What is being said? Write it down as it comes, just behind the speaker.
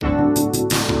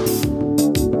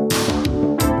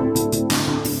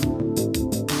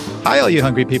Hi, all you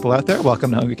hungry people out there.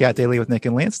 Welcome to Hungry Cat Daily with Nick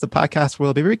and Lance, the podcast where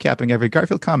we'll be recapping every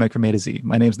Garfield comic from A to Z.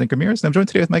 My name is Nick Ramirez, and I'm joined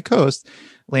today with my co-host,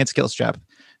 Lance Gilstrap.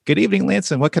 Good evening,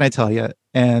 Lance, and what can I tell you?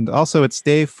 And also, it's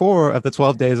day 4 of the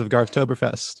 12 days of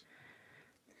Garftoberfest.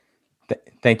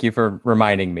 Thank you for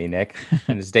reminding me, Nick.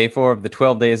 And it's day 4 of the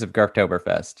 12 days of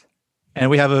Garftoberfest. And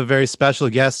we have a very special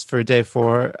guest for day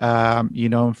 4. You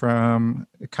know him from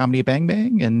Comedy Bang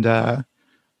Bang and a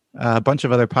bunch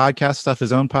of other podcast stuff,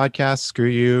 his own podcast, Screw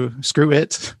You, Screw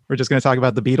It. We're just going to talk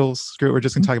about the Beatles. Screw It, we're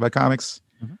just going to talk about comics.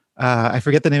 I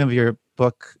forget the name of your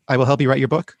book. I Will Help You Write Your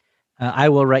Book. I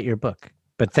will write your book.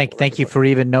 But thank you for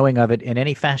even knowing of it in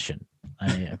any fashion.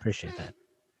 I appreciate that.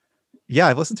 Yeah,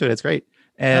 I've listened to it. It's great.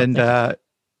 And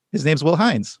his name's Will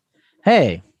Hines.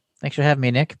 Hey, thanks for having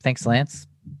me, Nick. Thanks, Lance.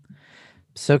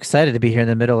 So excited to be here in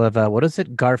the middle of what is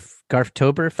it?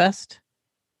 Garftoberfest?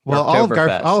 Well,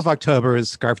 all of October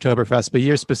is Garftoberfest, but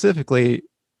you're specifically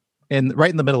right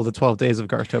in the middle of the 12 days of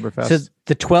Garftoberfest. So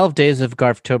the 12 days of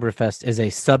Garftoberfest is a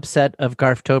subset of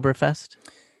Garftoberfest?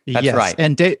 That's yes, right.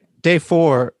 And day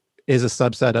 4 is a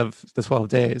subset of the 12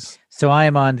 days. So I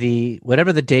am on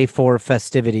whatever the day 4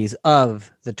 festivities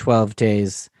of the 12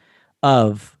 days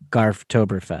of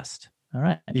Garftoberfest. All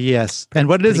right. Yes. And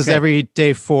what it is every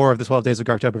day 4 of the 12 days of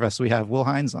Garftoberfest, we have Will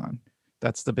Hines on.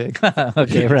 That's the big.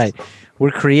 Okay, right. We're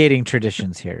creating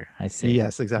traditions here. I see.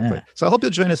 Yes, exactly. Yeah. So I hope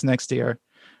you'll join us next year.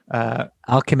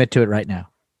 I'll commit to it right now.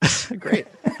 Great.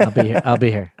 I'll be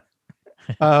here.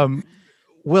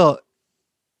 Will,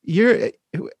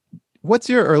 what's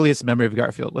your earliest memory of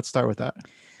Garfield? Let's start with that.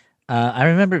 I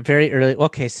remember very early.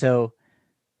 Okay, so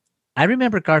I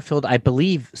remember Garfield, I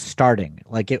believe, starting.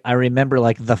 I remember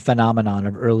the phenomenon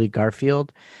of early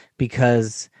Garfield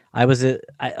because I was in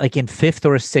 5th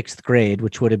or 6th grade,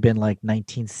 which would have been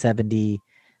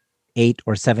 1978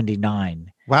 or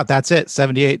 79. Wow, that's it.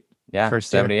 78. Yeah, first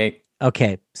 78. Year.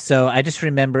 Okay, so I just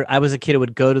remember I was a kid who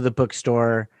would go to the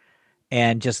bookstore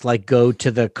and just go to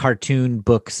the cartoon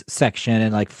books section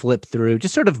and flip through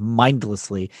just sort of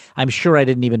mindlessly. I'm sure I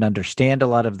didn't even understand a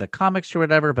lot of the comics or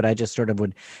whatever, but I just sort of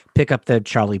would pick up the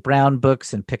Charlie Brown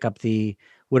books and pick up the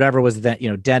whatever was that,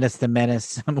 Dennis the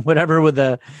Menace, whatever with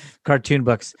the cartoon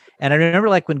books. And I remember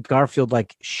when Garfield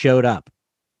showed up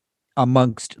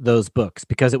amongst those books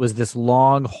because it was this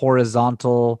long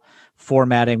horizontal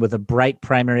formatting with a bright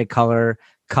primary color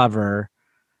cover.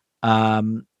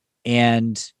 And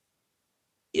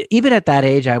even at that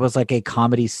age, I was a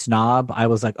comedy snob. I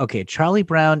was okay, Charlie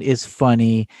Brown is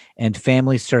funny and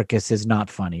Family Circus is not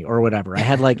funny or whatever. I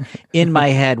had in my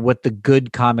head what the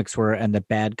good comics were and the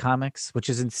bad comics, which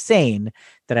is insane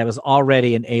that I was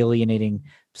already an alienating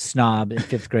snob in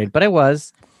 5th grade, but I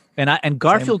was. And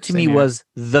Garfield to me was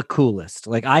the coolest.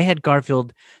 I had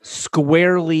Garfield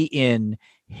squarely in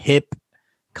hip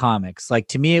comics.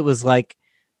 To me, it was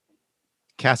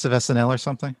Cast of SNL or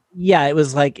something. Yeah, it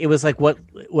was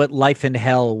what Life in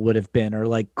Hell would have been,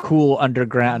 or cool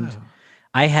underground. Oh.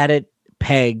 I had it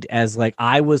pegged as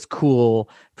I was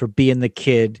cool for being the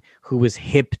kid who was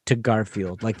hip to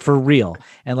Garfield, for real.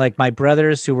 And my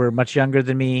brothers who were much younger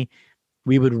than me,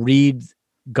 we would read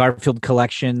Garfield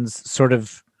collections sort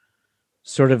of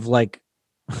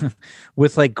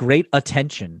with great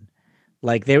attention.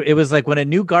 It was when a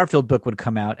new Garfield book would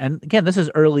come out. And again, this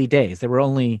is early days. There were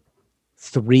only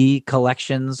 3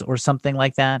 collections or something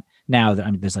like that. Now,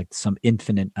 there's some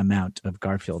infinite amount of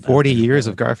Garfield. 40 years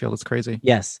of Garfield. It's crazy.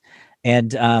 Yes. And,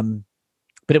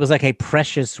 but it was a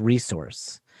precious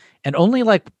resource. And only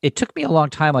it took me a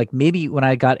long time. Maybe when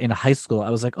I got in high school,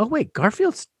 I was oh wait,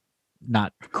 Garfield's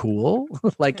not cool.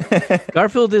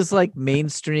 Garfield is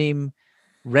mainstream,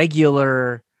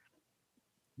 regular,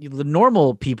 the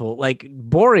normal people,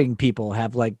 boring people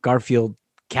have Garfield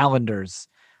calendars.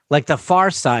 The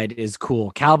Far Side is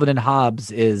cool. Calvin and Hobbes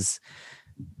is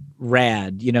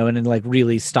rad, and then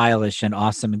really stylish and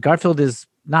awesome. And Garfield is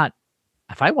not.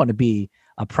 If I want to be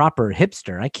a proper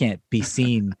hipster, I can't be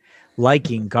seen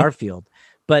liking Garfield.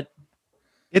 But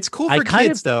it's cool for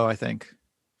kids, though. I think.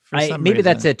 Maybe reason.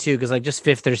 That's it too, because just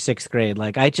 5th or 6th grade,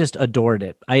 I just adored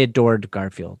it. I adored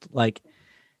Garfield.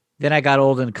 Then I got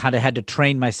old and kind of had to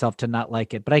train myself to not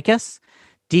like it. But I guess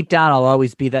deep down, I'll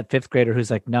always be that 5th grader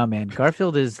who's no, man,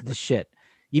 Garfield is the shit.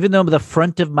 Even though the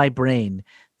front of my brain,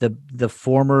 the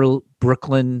former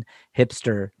Brooklyn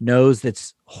hipster knows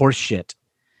that's horse shit.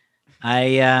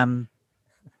 I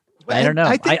don't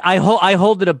know. I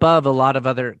hold it above a lot of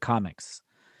other comics.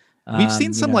 We've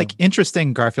seen some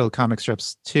interesting Garfield comic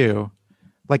strips too.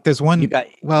 Like there's one. You got-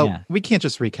 well, yeah. we can't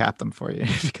just recap them for you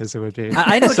because it would be.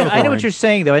 I know. so I know what boring. you're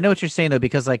saying, though. I know what you're saying, though,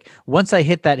 because like once I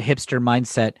hit that hipster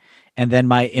mindset, and then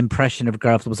my impression of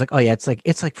Garfield was like, oh yeah, it's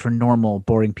like for normal,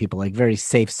 boring people, like very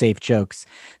safe jokes.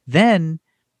 Then,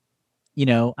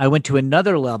 I went to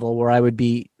another level where I would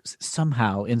be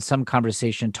somehow in some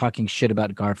conversation talking shit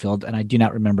about Garfield, and I do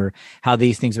not remember how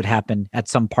these things would happen at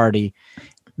some party.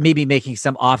 Maybe making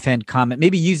some offhand comment,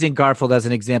 maybe using Garfield as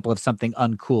an example of something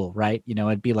uncool, right?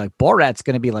 It'd be like Borat's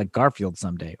going to be like Garfield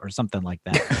someday or something like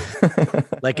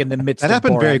that. Like in the midst That of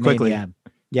happened Borat very quickly. mania.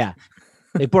 Yeah.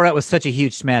 Like Borat was such a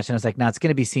huge smash, and I was like, it's going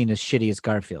to be seen as shitty as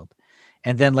Garfield.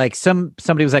 And then like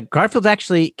somebody was like, Garfield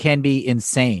actually can be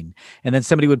insane. And then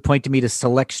somebody would point to me to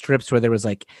select strips where there was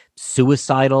like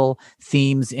suicidal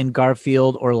themes in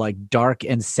Garfield or like dark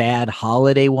and sad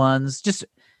holiday ones.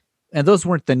 And those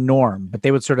weren't the norm, but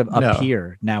they would sort of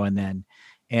appear now and then.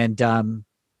 And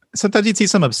sometimes you'd see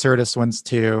some absurdist ones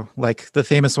too. Like the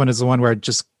famous one is the one where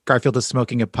just Garfield is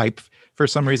smoking a pipe for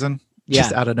some reason,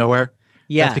 just out of nowhere.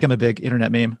 Yeah, that's become a big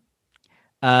internet meme.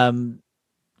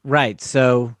 Right.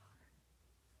 So,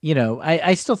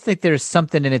 I still think there's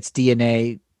something in its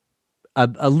DNA,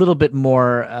 a little bit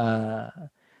more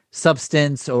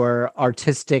substance or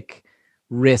artistic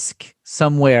risk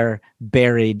somewhere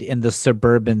buried in the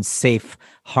suburban safe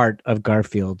heart of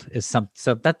Garfield so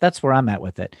that's where I'm at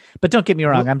with it. But don't get me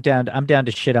wrong, I'm down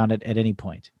to shit on it at any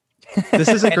point. This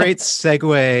is a great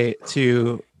segue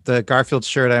to the Garfield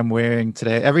shirt I'm wearing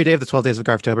today. Every day of the 12 days of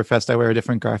Garftoberfest, I wear a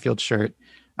different Garfield shirt.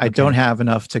 I don't have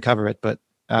enough to cover it, but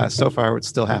so far it's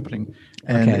still happening.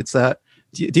 And it's do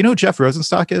you know who Jeff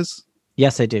Rosenstock is?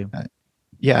 Yes, I do.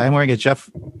 Yeah, I'm wearing a Jeff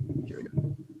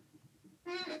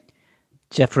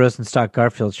Rosenstock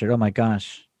Garfield shirt. Oh my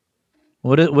gosh.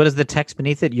 What is the text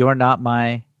beneath it? You're not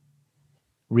my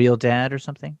real dad or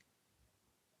something?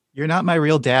 You're not my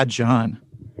real dad, John.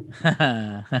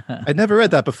 I never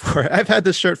read that before. I've had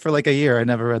this shirt for like a year. I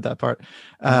never read that part.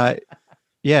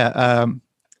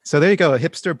 So there you go. A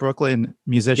hipster Brooklyn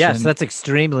musician. Yes, that's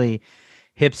extremely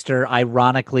hipster,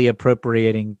 ironically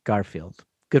appropriating Garfield.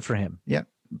 Good for him. Yeah.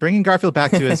 Bringing Garfield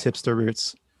back to his hipster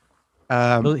roots.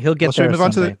 He'll get there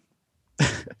someday.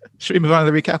 Should we move on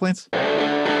to the recap, Lance?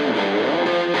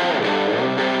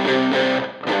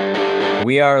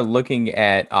 We are looking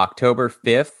at October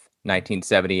 5th,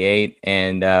 1978.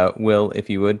 And Will, if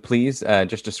you would, please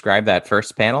just describe that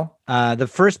first panel. The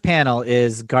first panel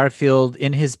is Garfield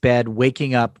in his bed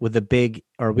waking up with a big,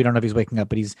 or we don't know if he's waking up,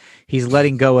 but he's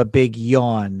letting go a big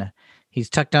yawn. He's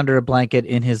tucked under a blanket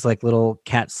in his like little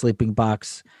cat sleeping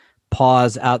box,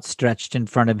 paws outstretched in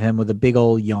front of him with a big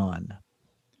old yawn.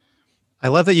 I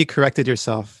love that you corrected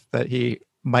yourself that he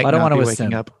might not be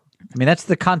waking up. I mean, that's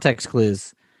the context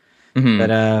clues. Mm-hmm.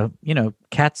 But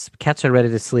cats are ready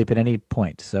to sleep at any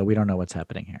point, so we don't know what's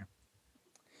happening here.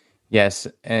 Yes,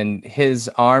 and his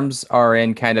arms are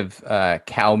in kind of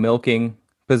cow milking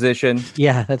position.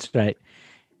 Yeah, that's right.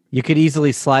 You could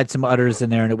easily slide some udders in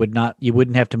there, and you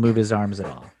wouldn't have to move his arms at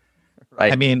all.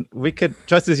 Right. I mean, we could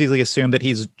just as easily assume that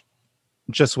he's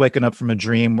just waking up from a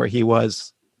dream where he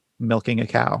was milking a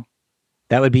cow.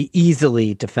 That would be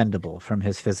easily defendable from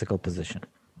his physical position.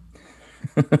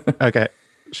 Okay.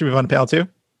 Should we move on to panel 2?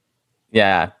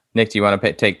 Yeah. Nick, do you want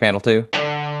to take panel 2?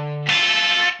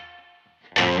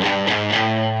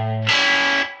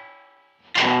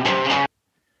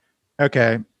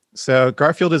 Okay. So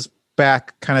Garfield is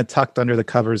back kind of tucked under the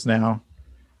covers now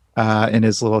in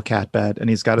his little cat bed. And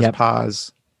he's got his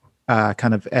paws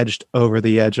kind of edged over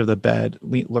the edge of the bed,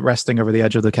 resting over the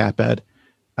edge of the cat bed.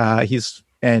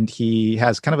 He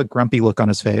has kind of a grumpy look on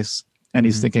his face. And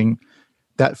he's thinking,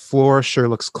 that floor sure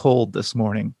looks cold this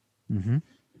morning. Mm-hmm.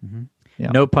 Mm-hmm.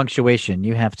 Yeah. No punctuation.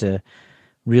 You have to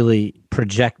really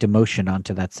project emotion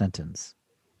onto that sentence.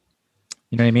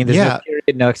 You know what I mean? There's no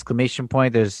period, no exclamation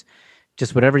point. There's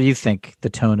just whatever you think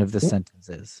the tone of the sentence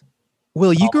is.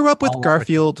 Well, you grew up with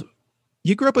Garfield.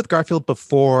 You grew up with Garfield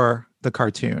before the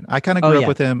cartoon. I kind of grew up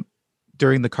with him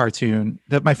during the cartoon.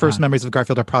 My first memories of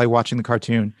Garfield are probably watching the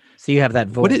cartoon. So you have that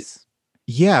voice.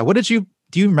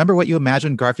 Do you remember what you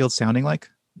imagined Garfield sounding like?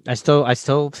 I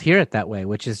still hear it that way,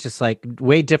 which is just like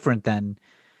way different than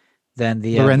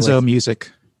the Lorenzo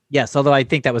music. Yes, although I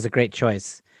think that was a great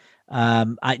choice.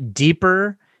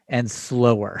 Deeper and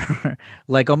slower,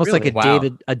 like almost like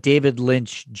a David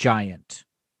Lynch giant.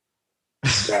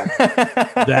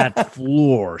 That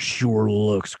floor sure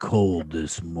looks cold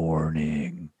this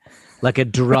morning. Like a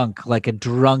drunk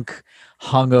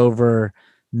hungover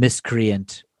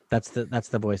miscreant. That's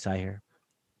the voice I hear.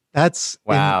 That's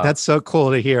so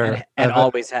cool to hear. And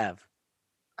always have.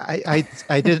 I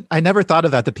never thought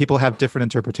of that people have different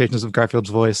interpretations of Garfield's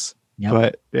voice Yep.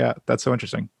 But yeah, that's so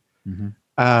interesting. Mhm.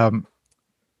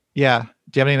 Yeah.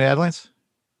 Do you have any headlines?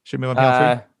 Should we move on to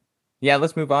panel 3? Yeah,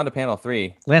 let's move on to panel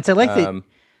 3. Lance, I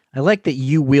like that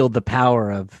you wield the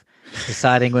power of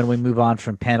deciding when we move on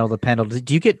from panel to panel.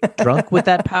 Do you get drunk with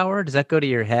that power? Does that go to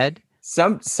your head?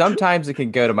 Sometimes it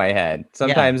can go to my head.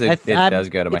 Sometimes it does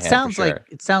go to my head. Sounds for sure.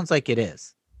 it sounds like it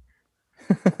is.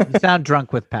 You sound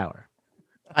drunk with power.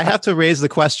 I have to raise the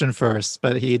question first,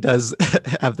 but he does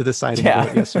have the deciding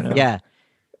vote, yes or no. Yeah.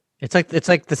 It's like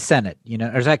the Senate,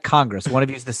 or is that Congress? One of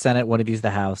you's the Senate, one of you's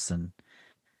the House, and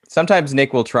sometimes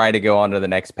Nick will try to go on to the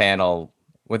next panel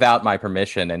without my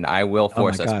permission, and I will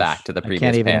force us back to the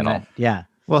previous panel. Yeah.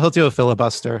 Well, he'll do a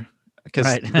filibuster because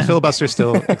the filibuster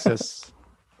still exists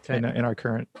in our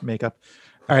current makeup.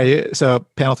 All right, so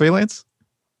panel 3, Lance?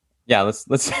 Yeah, let's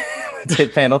let's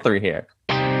hit panel 3 here.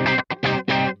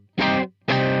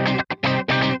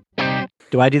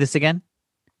 Do I do this again?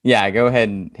 Yeah, go ahead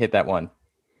and hit that one.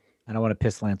 I don't want to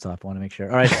piss Lance off. I want to make sure.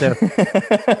 All right, so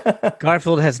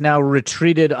Garfield has now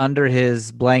retreated under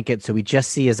his blanket, so we just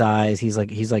see his eyes. He's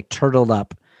like turtled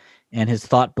up, and his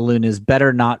thought balloon is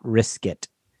better not risk it.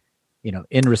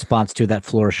 In response to that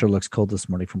floor sure looks cold this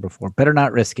morning from before. Better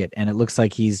not risk it. And it looks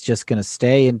like he's just going to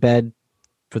stay in bed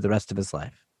for the rest of his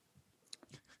life.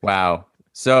 Wow.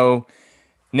 So,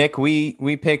 Nick, we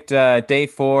picked day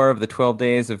 4 of the 12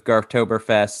 days of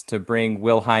Garftoberfest to bring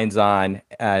Will Hines on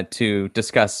to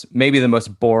discuss maybe the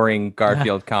most boring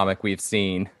Garfield comic we've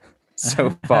seen so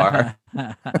far.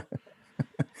 Well,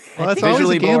 it's always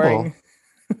a gamble. Boring.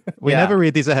 We never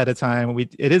read these ahead of time.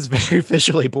 It is very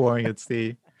visually boring. It's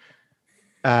the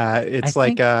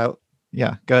go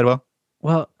ahead, Will.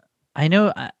 Well, I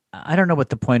know I don't know what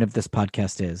the point of this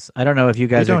podcast is. I don't know if you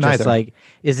guys are just like,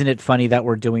 isn't it funny that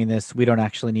we're doing this? We don't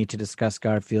actually need to discuss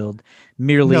Garfield.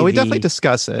 No, we definitely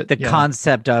discuss it. The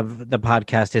concept of the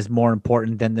podcast is more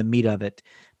important than the meat of it.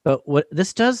 But what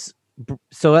this does,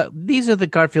 so these are the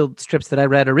Garfield strips that I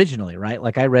read originally, right?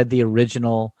 Like I read the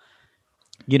original,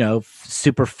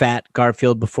 super fat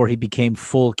Garfield before he became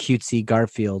full cutesy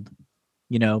Garfield,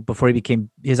 before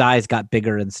his eyes got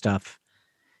bigger and stuff.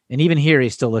 And even here, he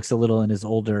still looks a little in his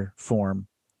older form.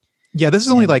 Yeah, this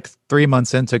is only like 3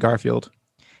 months into Garfield.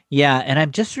 Yeah, and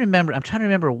I'm trying to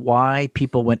remember why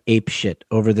people went apeshit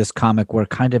over this comic where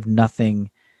kind of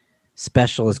nothing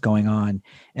special is going on.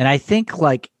 And I think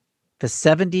like the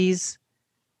 70s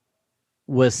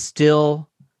was still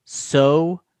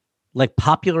so, like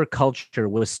popular culture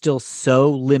was still so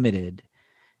limited.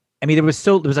 I mean, there was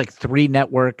like 3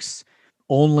 networks,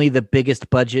 only the biggest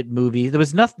budget movie. There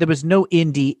was no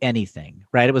indie anything,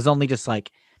 right? It was only just like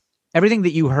everything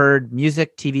that you heard,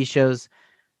 music, TV shows,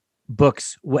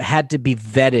 books had to be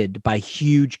vetted by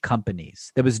huge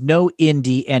companies. There was no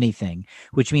indie anything,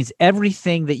 which means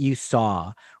everything that you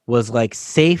saw was like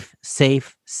safe.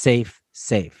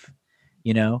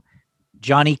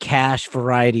 Johnny Cash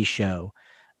variety show.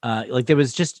 Like there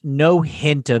was just no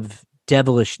hint of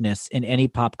devilishness in any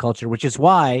pop culture, which is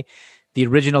why the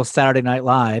original Saturday Night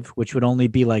Live, which would only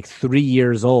be like 3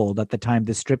 years old at the time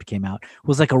this strip came out,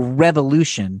 was like a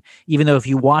revolution. Even though if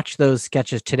you watch those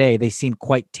sketches today, they seem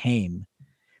quite tame.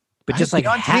 But just like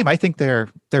tame, I think they're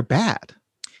bad.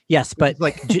 Yes, but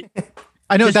like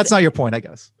I know that's not your point, I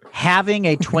guess. Having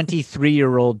a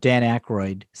 23-year-old Dan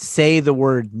Aykroyd say the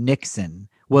word Nixon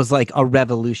was like a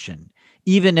revolution,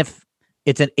 even if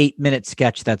it's an 8-minute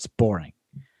sketch that's boring.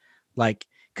 Like,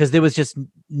 because there was just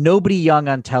nobody young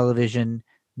on television,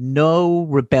 no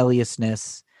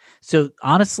rebelliousness. So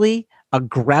honestly, a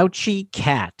grouchy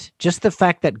cat, just the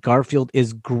fact that Garfield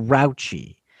is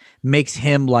grouchy makes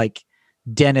him like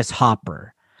Dennis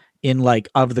Hopper in like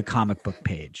of the comic book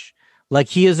page. Like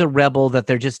he is a rebel that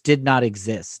there just did not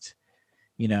exist,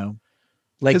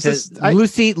 Like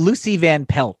Lucy Van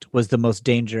Pelt was the most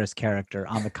dangerous character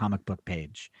on the comic book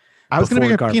page. I was going to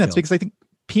bring up Peanuts because I think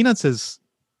Peanuts is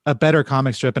a better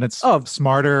comic strip and it's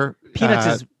smarter. Peanuts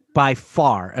is by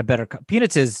far a better.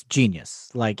 Peanuts is genius.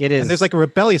 Like it is. And there's like a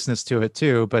rebelliousness to it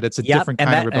too, but it's a different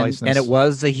kind of rebelliousness. And it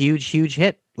was a huge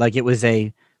hit. Like it was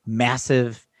a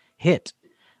massive hit.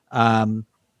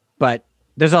 But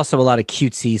there's also a lot of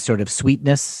cutesy sort of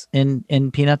sweetness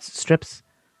in Peanuts strips,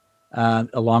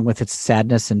 along with its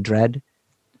sadness and dread.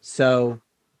 So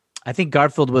I think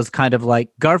Garfield was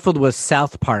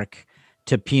South Park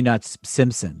to Peanuts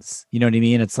Simpsons. You know what I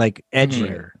mean? It's like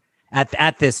edgier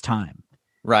at this time.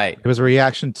 Right. It was a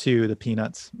reaction to the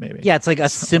Peanuts, maybe. Yeah, it's like a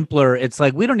simpler, it's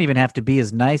like we don't even have to be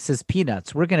as nice as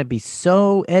Peanuts. We're going to be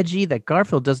so edgy that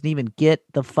Garfield doesn't even get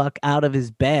the fuck out of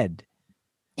his bed.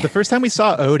 The first time we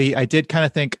saw Odie, I did kind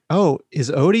of think, oh,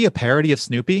 is Odie a parody of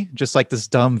Snoopy? Just like this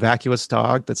dumb, vacuous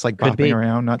dog that's like bopping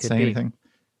around, not saying anything.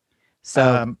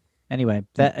 So anyway,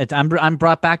 I'm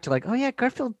brought back to like, oh yeah,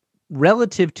 Garfield,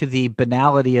 relative to the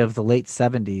banality of the late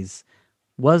 70s,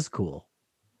 was cool.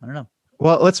 I don't know.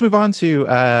 Well, let's move on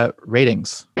to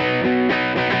ratings.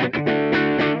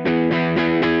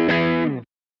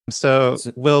 So,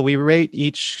 Will, we rate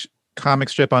each comic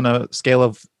strip on a scale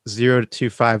of 0 to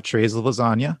 5 trays of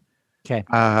lasagna. Okay.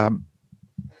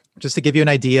 Just to give you an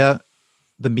idea,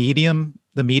 the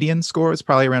median score is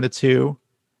probably around a 2.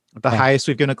 The highest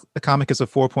we've given a comic is a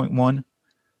 4.1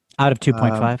 out of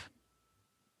 2.5.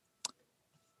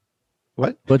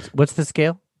 What? What's the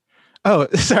scale? Oh,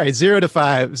 sorry, 0 to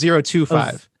 5, 0 to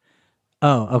 5.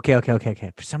 Oh,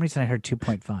 okay. For some reason, I heard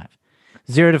 2.5.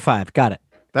 0 to 5. Got it.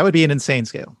 That would be an insane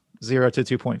scale. 0 to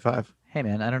 2.5. Hey,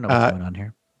 man, I don't know what's going on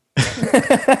here.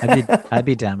 I'd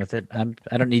be down with it.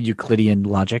 I don't need Euclidean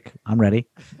logic. I'm ready.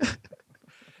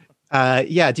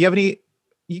 Yeah. Do you have any?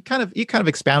 You kind of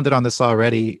expounded on this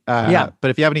already. Yeah.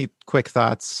 But if you have any quick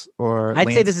thoughts, or I'd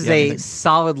say this is a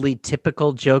solidly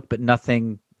typical joke, but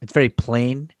nothing. It's very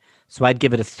plain. So I'd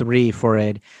give it a 3 for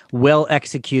a well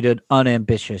executed,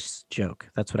 unambitious joke.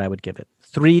 That's what I would give it.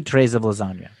 3 trays of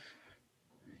lasagna.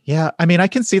 Yeah, I mean, I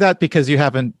can see that because you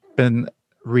haven't been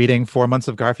reading 4 months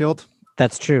of Garfield.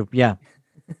 That's true. Yeah.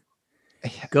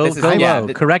 Go low.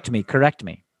 Correct me.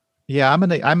 Yeah, I'm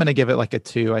gonna give it like a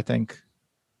 2. I think.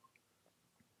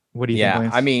 What do you think?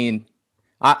 Lance? I mean,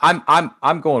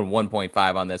 I'm going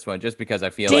 1.5 on this one just because I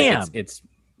feel like it's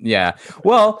yeah.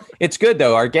 Well, it's good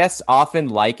though. Our guests often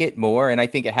like it more, and I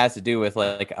think it has to do with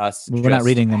like us. We're not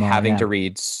reading them all, having to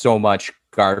read so much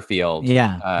Garfield.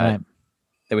 Yeah. Right.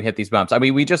 That we hit these bumps. I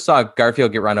mean, we just saw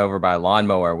Garfield get run over by a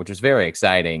lawnmower, which was very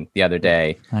exciting the other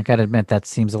day. I gotta admit, that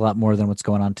seems a lot more than what's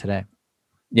going on today.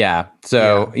 Yeah.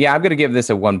 So yeah, I'm gonna give this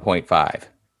a 1.5. All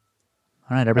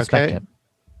right, I respect it.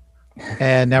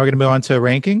 And now we're gonna move on to a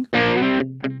ranking.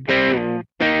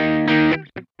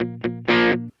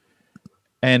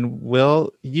 And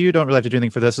Will, you don't really have to do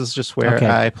anything for this. This is just where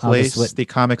I place the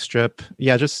comic strip.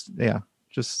 Just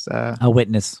a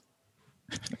witness.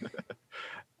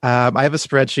 I have a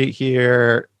spreadsheet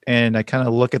here, and I kind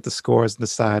of look at the scores and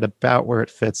decide about where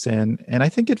it fits in. And I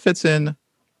think it fits in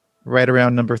right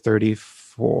around number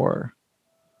 34.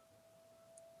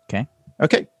 Okay.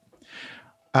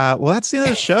 Well, that's the end of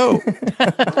the show.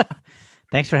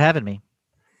 Thanks for having me.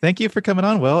 Thank you for coming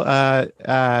on, Will.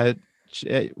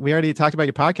 We already talked about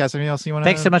your podcast. Anything else you want to?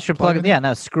 Thanks so much for plugging. Yeah,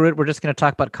 no, screw it. We're just going to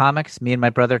talk about comics. Me and my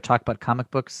brother talk about comic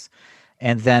books,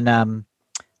 and then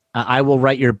I will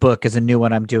write your book as a new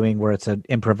one I'm doing, where it's an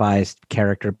improvised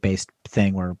character-based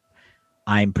thing where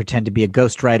I pretend to be a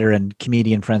ghostwriter, and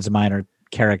comedian friends of mine are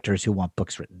characters who want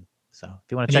books written. So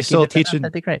if you want to check it out,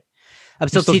 that'd be great. I'm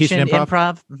still teaching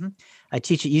improv. Mm-hmm. I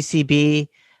teach at UCB,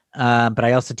 but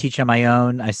I also teach on my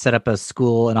own. I set up an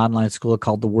online school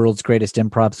called the World's Greatest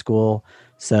Improv School.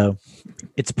 So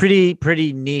it's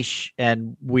pretty niche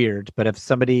and weird. But if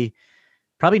somebody,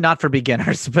 probably not for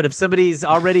beginners, but if somebody's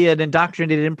already an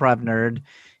indoctrinated improv nerd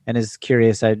and is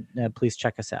curious, please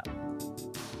check us out.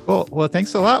 Well,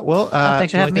 thanks a lot. Well,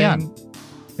 thanks for having me on.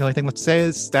 The only thing left to say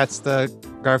is that's the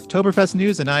Garftoberfest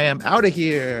news, and I am out of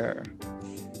here.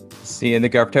 See you in the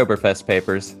Garftoberfest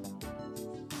papers.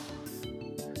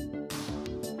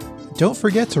 Don't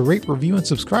forget to rate, review, and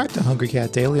subscribe to Hungry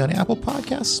Cat Daily on Apple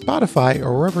Podcasts, Spotify,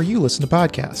 or wherever you listen to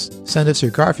podcasts. Send us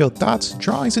your Garfield thoughts,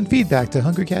 drawings, and feedback to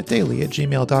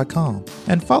hungrycatdaily@gmail.com.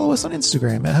 And follow us on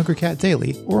Instagram at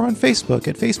hungrycatdaily or on Facebook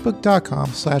at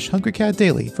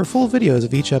facebook.com/hungrycatdaily for full videos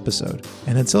of each episode.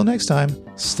 And until next time,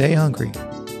 stay hungry.